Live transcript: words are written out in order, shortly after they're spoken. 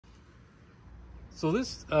So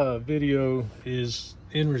this video is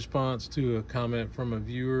in response to a comment from a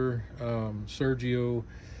viewer, Sergio.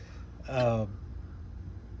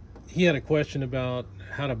 He had a question about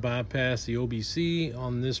how to bypass the OBC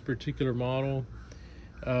on this particular model.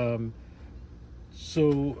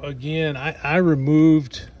 So again, I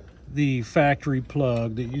removed the factory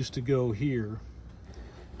plug that used to go here.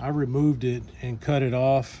 I removed it and cut it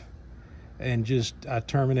off, and I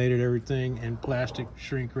terminated everything and plastic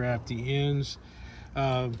shrink wrapped the ends.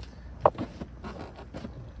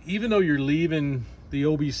 Even though you're leaving the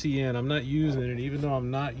OBC in, I'm not using it, even though I'm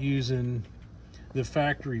not using the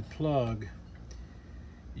factory plug,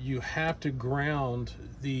 you have to ground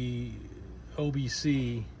the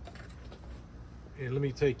OBC. And let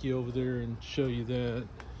me take you over there and show you that.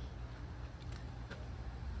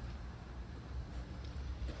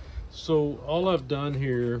 So all I've done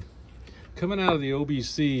here, coming out of the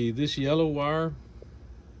OBC, this yellow wire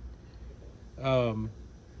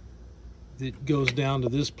that goes down to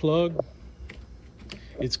this plug,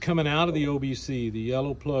 it's coming out of the OBC, the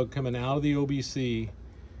yellow plug coming out of the OBC.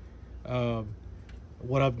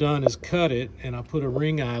 What I've done is cut it, and I put a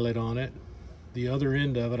ring eyelet on it. The other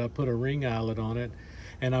end of it, I put a ring eyelet on it,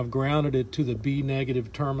 and I've grounded it to the B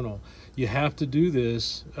negative terminal. You have to do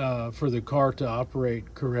this for the car to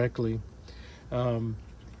operate correctly.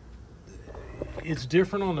 It's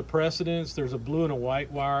different on the precedents. There's a blue and a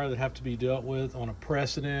white wire that have to be dealt with on a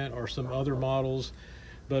precedent or some other models.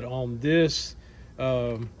 But on this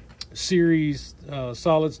series,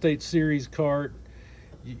 solid state series cart,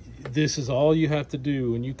 this is all you have to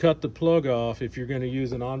do. When you cut the plug off, if you're going to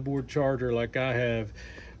use an onboard charger like I have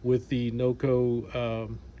with the NOCO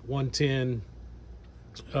 110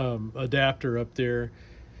 adapter up there,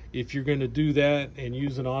 if you're going to do that and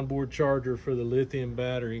use an onboard charger for the lithium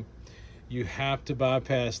battery, you have to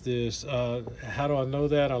bypass this. How do I know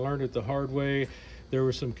that? I learned it the hard way. There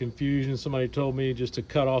was some confusion. Somebody told me just to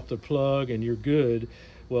cut off the plug and you're good.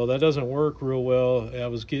 Well, that doesn't work real well. I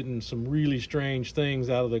was getting some really strange things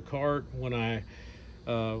out of the cart when I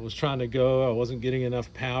was trying to go. I wasn't getting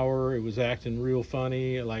enough power. It was acting real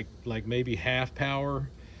funny, like maybe half power.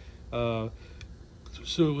 So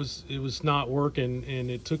it was not working, and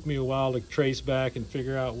it took me a while to trace back and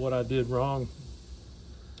figure out what I did wrong.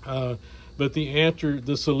 But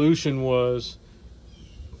the solution was,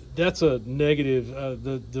 that's a negative.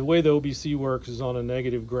 The way the OBC works is on a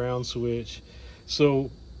negative ground switch. So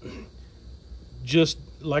just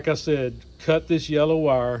like I said, cut this yellow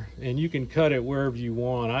wire, and you can cut it wherever you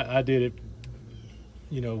want. I did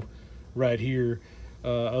it, right here.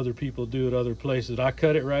 Other people do it other places. I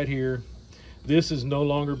cut it right here. This is no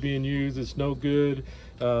longer being used. It's no good.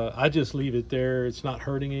 I just leave it there. It's not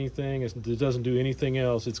hurting anything. It doesn't do anything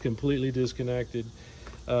else. It's completely disconnected.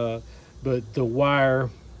 But the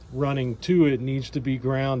wire running to it needs to be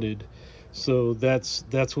grounded. So that's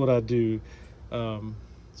what I do.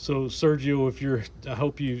 So Sergio, I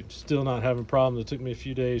hope you still not having problems. It took me a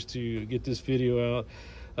few days to get this video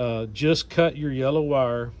out. Just cut your yellow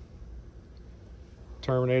wire,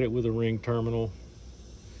 terminate it with a ring terminal,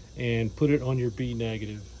 and put it on your B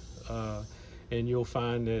negative. And you'll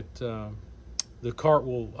find that the cart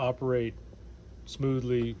will operate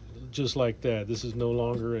smoothly just like that. This is no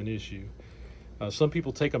longer an issue. Some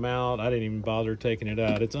people take them out. I didn't even bother taking it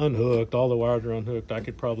out. It's unhooked. All the wires are unhooked. I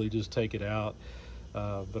could probably just take it out.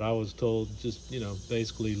 But I was told just,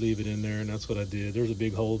 basically leave it in there, and that's what I did. There's a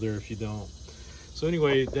big hole there if you don't. So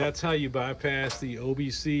anyway, that's how you bypass the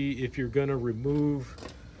OBC if you're going to remove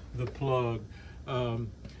the plug.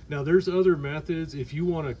 Now there's other methods. If you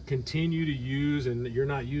want to continue to use, and you're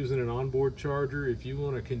not using an onboard charger, if you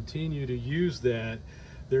want to continue to use that,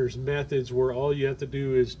 there's methods where all you have to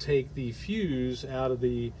do is take the fuse out of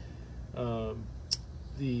the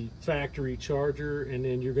factory charger, and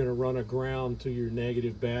then you're going to run a ground to your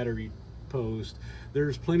negative battery post.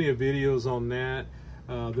 There's plenty of videos on that.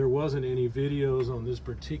 There wasn't any videos on this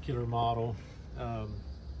particular model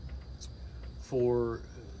for,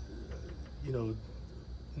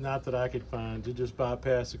 not that I could find, to just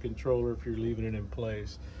bypass the controller if you're leaving it in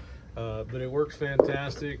place. But it works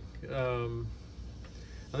fantastic.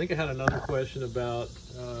 I think I had another question about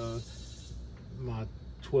my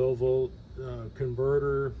 12 volt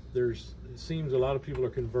converter. It seems a lot of people are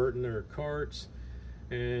converting their carts,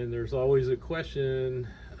 and there's always a question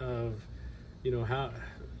of, how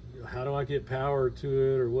do I get power to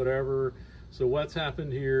it or whatever. So what's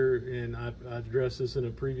happened here, and I addressed this in a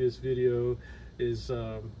previous video, is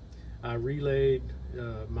I relayed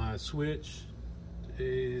my switch.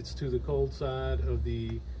 It's to the cold side of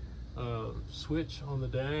the switch on the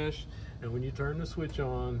dash, and when you turn the switch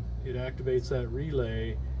on, it activates that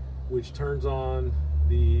relay which turns on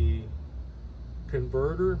the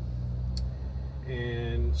converter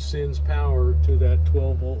and sends power to that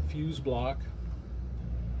 12-volt fuse block,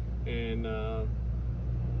 and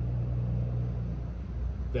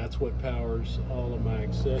that's what powers all of my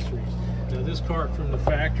accessories. Now this cart from the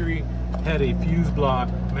factory had a fuse block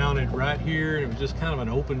mounted right here, and it was just kind of an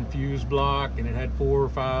open fuse block, and it had 4 or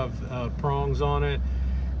 5 prongs on it.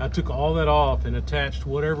 I took all that off and attached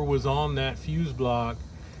whatever was on that fuse block.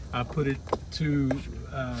 I put it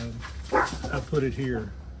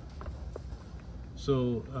here.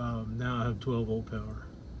 So now I have 12-volt power.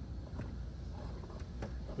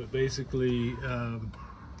 But basically,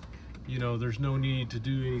 you know, there's no need to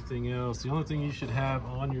do anything else. The only thing you should have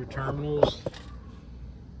on your terminals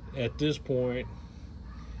at this point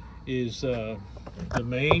is the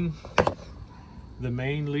main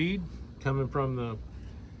lead coming from the,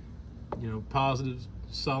 you know, positive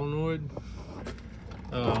solenoid.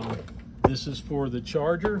 This is for the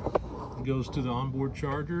charger. It goes to the onboard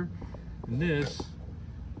charger, and this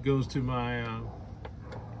goes to my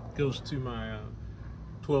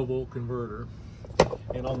 12-volt converter.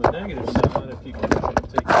 And on the negative side, if you can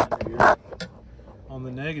take it under here, on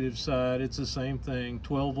the negative side, it's the same thing: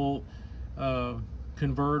 12-volt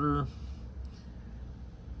converter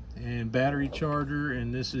and battery charger,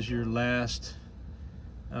 and this is your last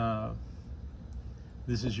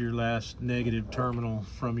negative terminal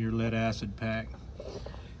from your lead acid pack.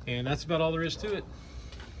 And that's about all there is to it.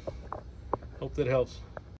 Hope that helps.